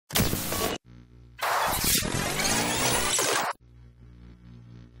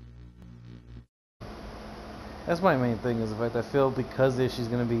That's my main thing, is the fact I feel because she's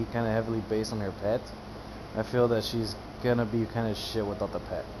gonna be kind of heavily based on her pet, I feel that she's gonna be kind of shit without the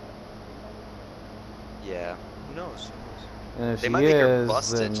pet. Yeah, who knows? And if They she might make her is,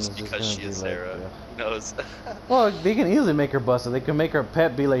 busted then just it's because she gonna is be like, Sarah. yeah. Who knows? Well, they can easily make her busted. They can make her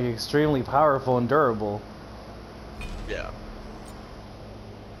pet be like extremely powerful and durable. Yeah.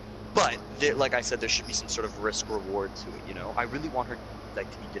 But like I said, there should be some sort of risk reward to it. You know, I really want her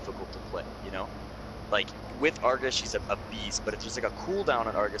like to be difficult to play. You know, like with Argus, she's a beast. But if there's like a cooldown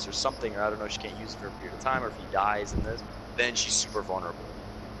on Argus or something, or I don't know, she can't use it for a period of time, or if he dies in this, then she's super vulnerable.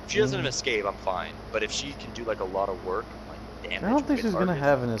 If she doesn't escape, I'm fine. But if she can do like a lot of work, like damage, I don't think she's gonna Argus,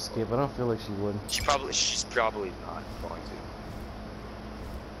 have an escape. I don't feel like she would. she's probably not going to.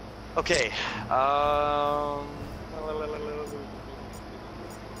 Okay.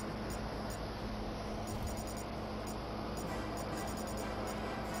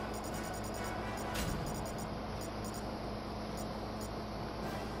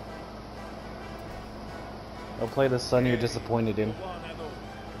 I'll play the son you're disappointed in.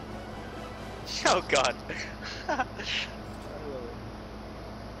 Oh God.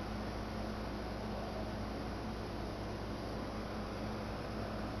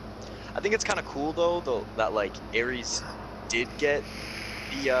 I think it's kind of cool though that like Ares did get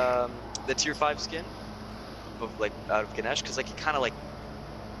the tier 5 skin of like out of Ganesh, because like it kind of like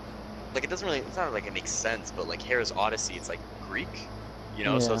it doesn't really, it's not like it makes sense, but like Hera's Odyssey, it's like Greek, you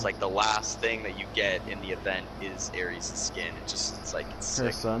know, so it's like the last thing that you get in the event is Ares' skin. It's like it's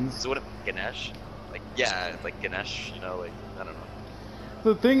Her sick. sons. So what if Ganesh? Like yeah, like Ganesh, you know, like I don't know.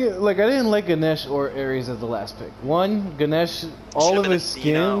 The thing, like, I didn't like Ganesh or Ares as the last pick. One, Ganesh, all of his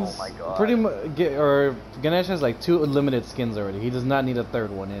skins, pretty much, or Ganesh has like 2 unlimited skins already. He does not need a third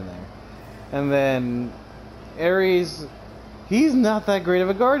one in there. And then Ares, he's not that great of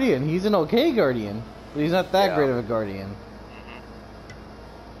a guardian. He's an okay guardian, but he's not that great of a guardian.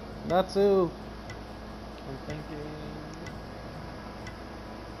 Natsu. I'm thinking.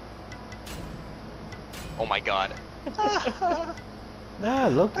 Oh my God. Ah,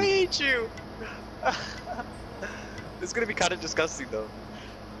 Loki. I hate you. It's gonna be kind of disgusting though.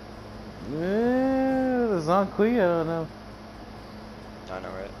 Yeah, the Zonqui, I don't know. I know,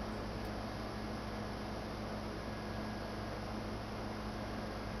 right?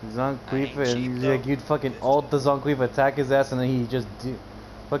 Zonqueef, and like you'd fucking ult the Zonqueef, attack his ass, and then he just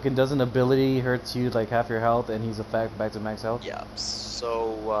fucking does an ability, hurts you like half your health, and he's back to max health. Yeah.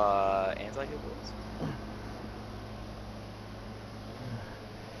 So anti-hit builds.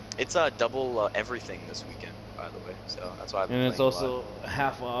 It's double everything this weekend, by the way. So that's why I've been And it's playing also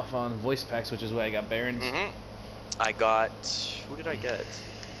half off on voice packs, which is why I got Barons. I got, who did I get?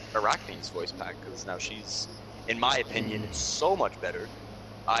 Arachne's voice pack, because now she's, in my opinion, so much better.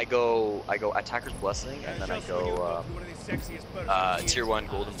 I go Attacker's Blessing, and then I go Tier 1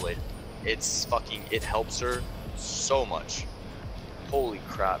 Golden Blade. It's fucking, it helps her so much. Holy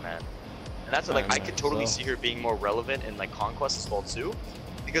crap, man. And that's what, like, I could totally see her being more relevant in like Conquest as well too.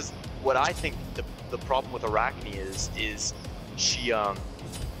 Because what I think the problem with Arachne is she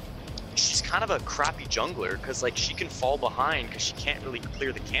she's kind of a crappy jungler, because like she can fall behind because she can't really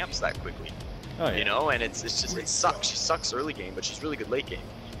clear the camps that quickly. Oh, yeah. You know, and it's just, it sucks. She sucks early game, but she's really good late game.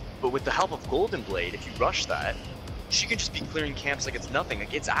 But with the help of Golden Blade, if you rush that, she can just be clearing camps like it's nothing.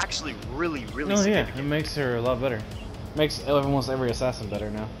 Like it's actually really significant. Yeah, it makes her a lot better. Makes almost every assassin better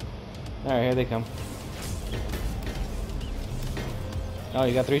now. All right, here they come. Oh,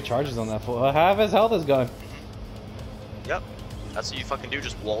 you got 3 charges on that fool. Half his health is gone. Yep. That's what you fucking do,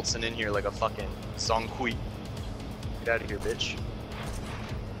 just waltzing in here like a fucking Zonqui. Get out of here, bitch.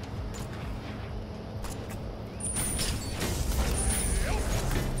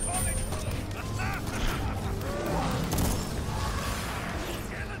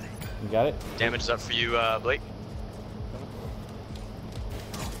 You got it? Damage is up for you, Blake.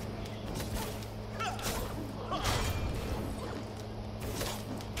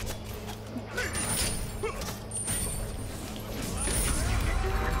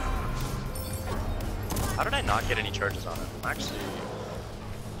 How did I not get any charges on it? Actually...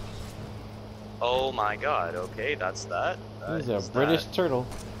 Oh my god, okay, that's that. He's a British turtle.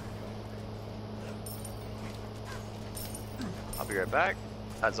 I'll be right back.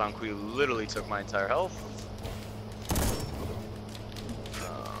 That Zonqui literally took my entire health.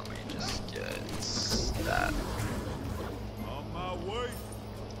 Let me just get that. On my way.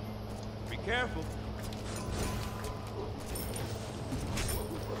 Be careful.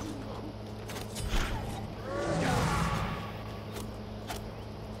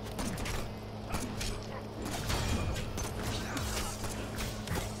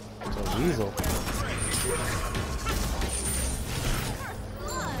 It's a weasel.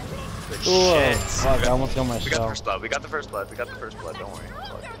 Shit. Fuck, I almost got my We got the shell. first blood. We got the first blood. We got the first blood. Don't worry.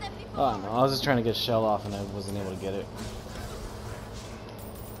 Oh no, I was just trying to get shell off and I wasn't able to get it.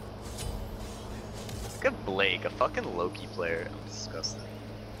 Look at Blake, a fucking Loki player. I'm disgusted.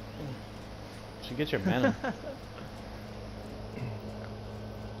 Should get your mana.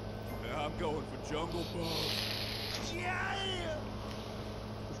 Yeah, I'm going for jungle bones. Yeah!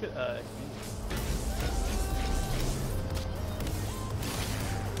 Let's get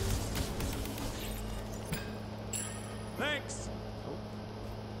Thanks.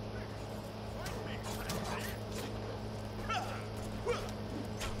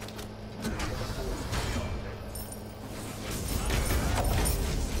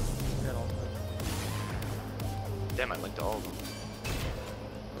 Damn, I linked all of them.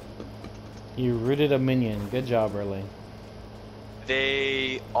 You rooted a minion. Good job, Erling.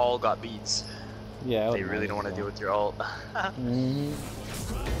 They all got beads. Yeah, They really don't want to deal with your ult. Mm-hmm.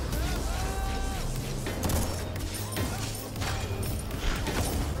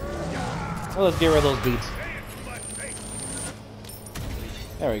 Well, let's get rid of those beats.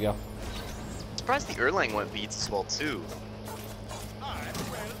 There we go. I'm surprised the Erlang went beads as well too.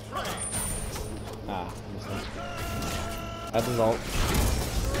 Ah, missed. That's his ult.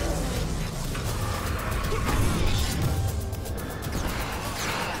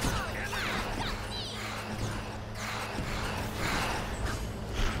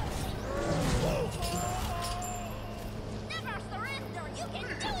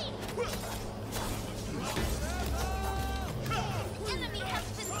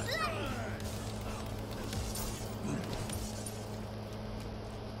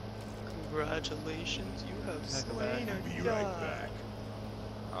 Congratulations, you have slain a Be right back.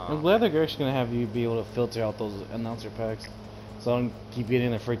 I'm glad they're actually gonna have you be able to filter out those announcer packs, so I don't keep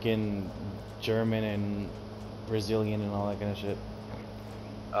getting the freaking German and Brazilian and all that kind of shit.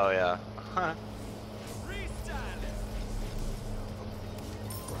 Oh yeah. Huh.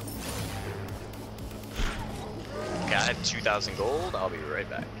 Okay, I have 2,000 gold. I'll be right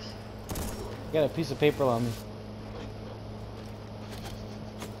back. Got a piece of paper on me.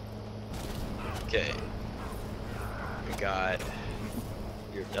 Okay. We got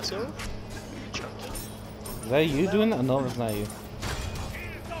your Deso. Is that you doing that? No, that's not you.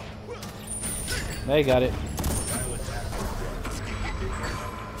 There you got it.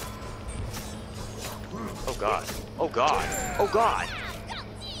 Oh god. Oh god. Oh god.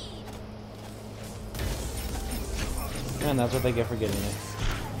 Man, that's what they get for getting it.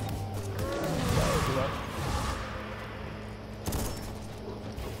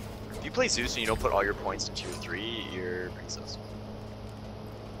 If you play Zeus and you don't put all your points in tier 3, you're princess.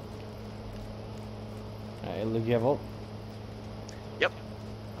 Alright, look, you have ult. Yep.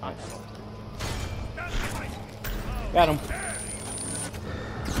 Got him.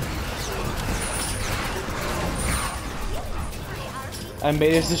 I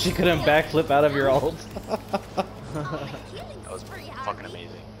made it so she couldn't backflip out of your ult. That was fucking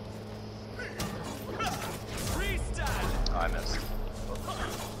amazing. Oh, I missed.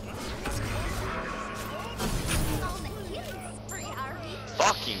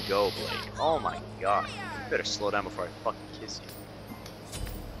 Fucking go, Blake. Oh my god. You better slow down before I fucking kiss you.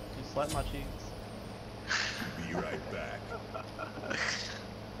 You slap my cheeks. Be right back.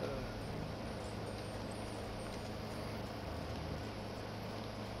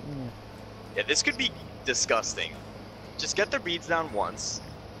 Yeah, this could be disgusting. Just get their beads down once,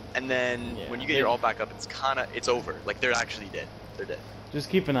 and then Yeah. when you get your ult back up, it's over. Like, they're actually dead. They're dead. Just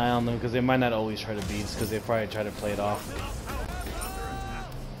keep an eye on them because they might not always try to beats because they probably try to play it off.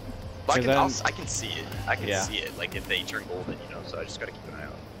 But I 'Cause can see it. I can see it. Like, if they turn golden, you know, so I just gotta keep an eye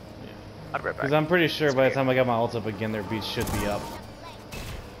out. Yeah. I'll be right back. Because I'm pretty sure by the time I got my ult up again, their beats should be up.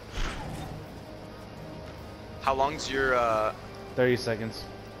 How long's your 30 seconds.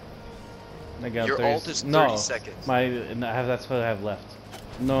 I got Your 30 ult is 30 no, seconds. That's what I have left.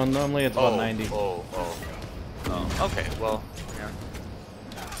 No, normally it's about 90. Oh, okay, well, yeah.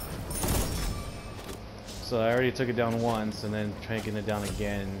 So I already took it down once, and then taking it down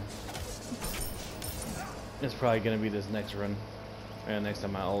again. It's probably gonna be this next run, and next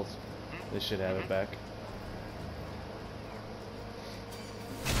time I ult, they should have it back.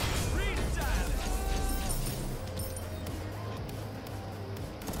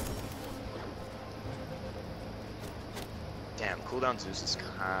 Damn, cooldown Zeus is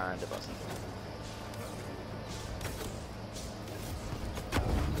kinda busted.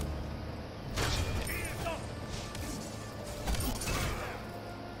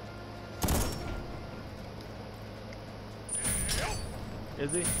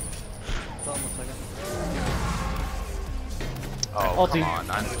 Is he? Hold on 1 second. Oh, Ulti. come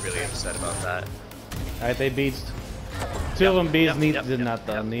on. I'm really upset about that. Alright, they beats. Two of them beats. Neith did yep, not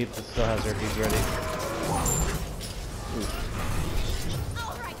though. yep. Neith still has her beats ready.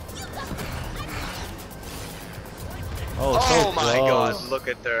 Oh, so Oh my close. god, look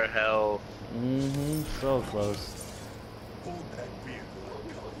at their health. So close.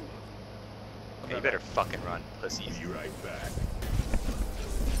 Okay, you better fucking run, pussies. Be right back.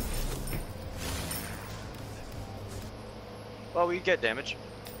 Well, we get damage.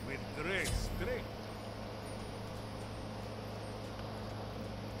 With great strength.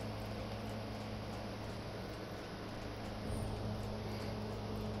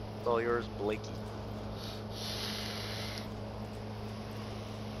 It's all yours, Blakey.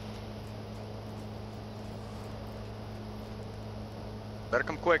 Better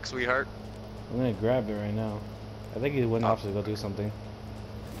come quick, sweetheart. I'm gonna grab it right now. I think he went off to go do something.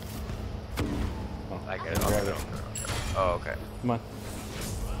 Oh, I get I'll grab it. it. Oh, okay. Come on.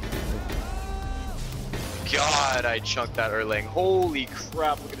 God, I chunked that Erlang. Holy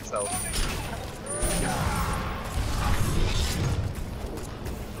crap, look at his health.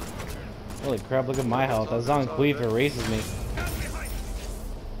 Holy crap, look at my health. That Zhong Queef erases me.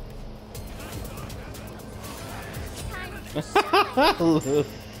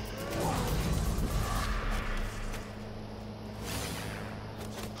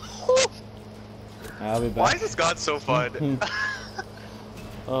 I'll be back. Why is this god so fun?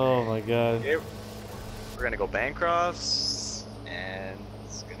 Oh my god. Okay, we're gonna go Bancrofts, and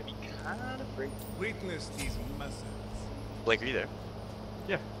it's gonna be kind of free. Witness these muscles. Blake, are you there?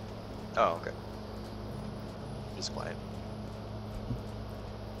 Yeah. Oh, okay. Just quiet.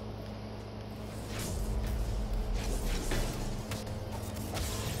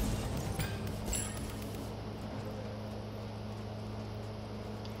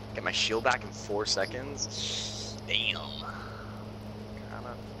 Get my shield back in 4 seconds. Damn.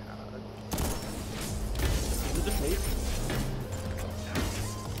 Kinda. Is it just me?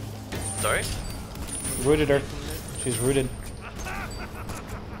 Sorry? Rooted her. She's rooted.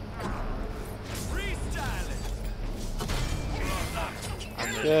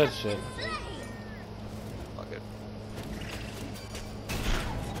 Good shit. All good.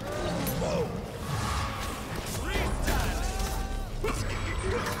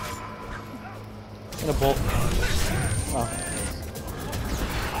 In a bolt. Oh.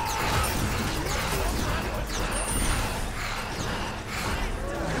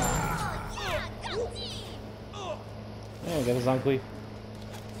 Yeah, got a Zonkly.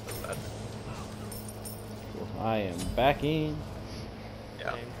 I am backing.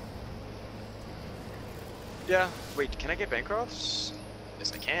 Yeah. Yeah. Wait, can I get Bancrofts?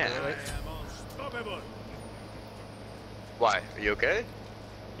 Yes, I can. I am unstoppable. Why? Are you okay?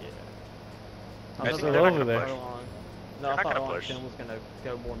 Yeah. I I think was they're gonna not go gonna for push. long. No, They're I not thought gonna Long push. Kim was gonna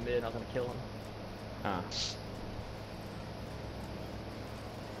go more mid. I was gonna kill him. Ah.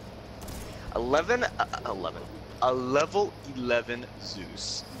 11 a level 11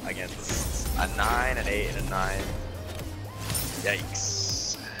 Zeus against a 9, an 8, and a 9.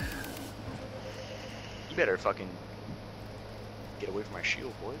 Yikes. You better fucking get away from my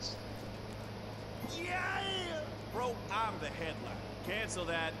shield, boys. Yeah! Bro, I'm the headline. Cancel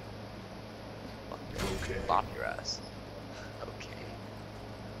that. Okay. Bop your ass. Okay.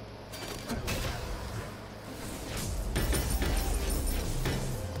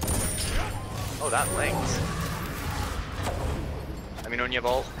 Oh, that length. I mean, when you have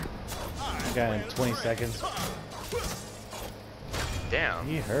ult. Got in 20 seconds. Damn.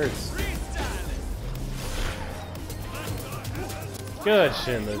 He hurts. Good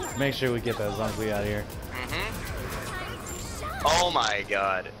shit. Let's make sure we get that Zonkly out of here. Oh my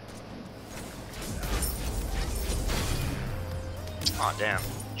god. Oh damn.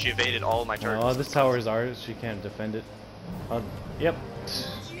 She evaded all my turrets. Oh, this tower is ours. She can't defend it. Yep.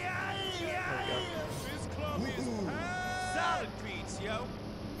 This club is solid beats, yo.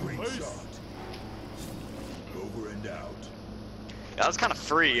 Great shot. Over and out. That was kind of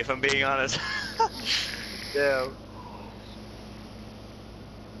free, if I'm being honest. Yeah.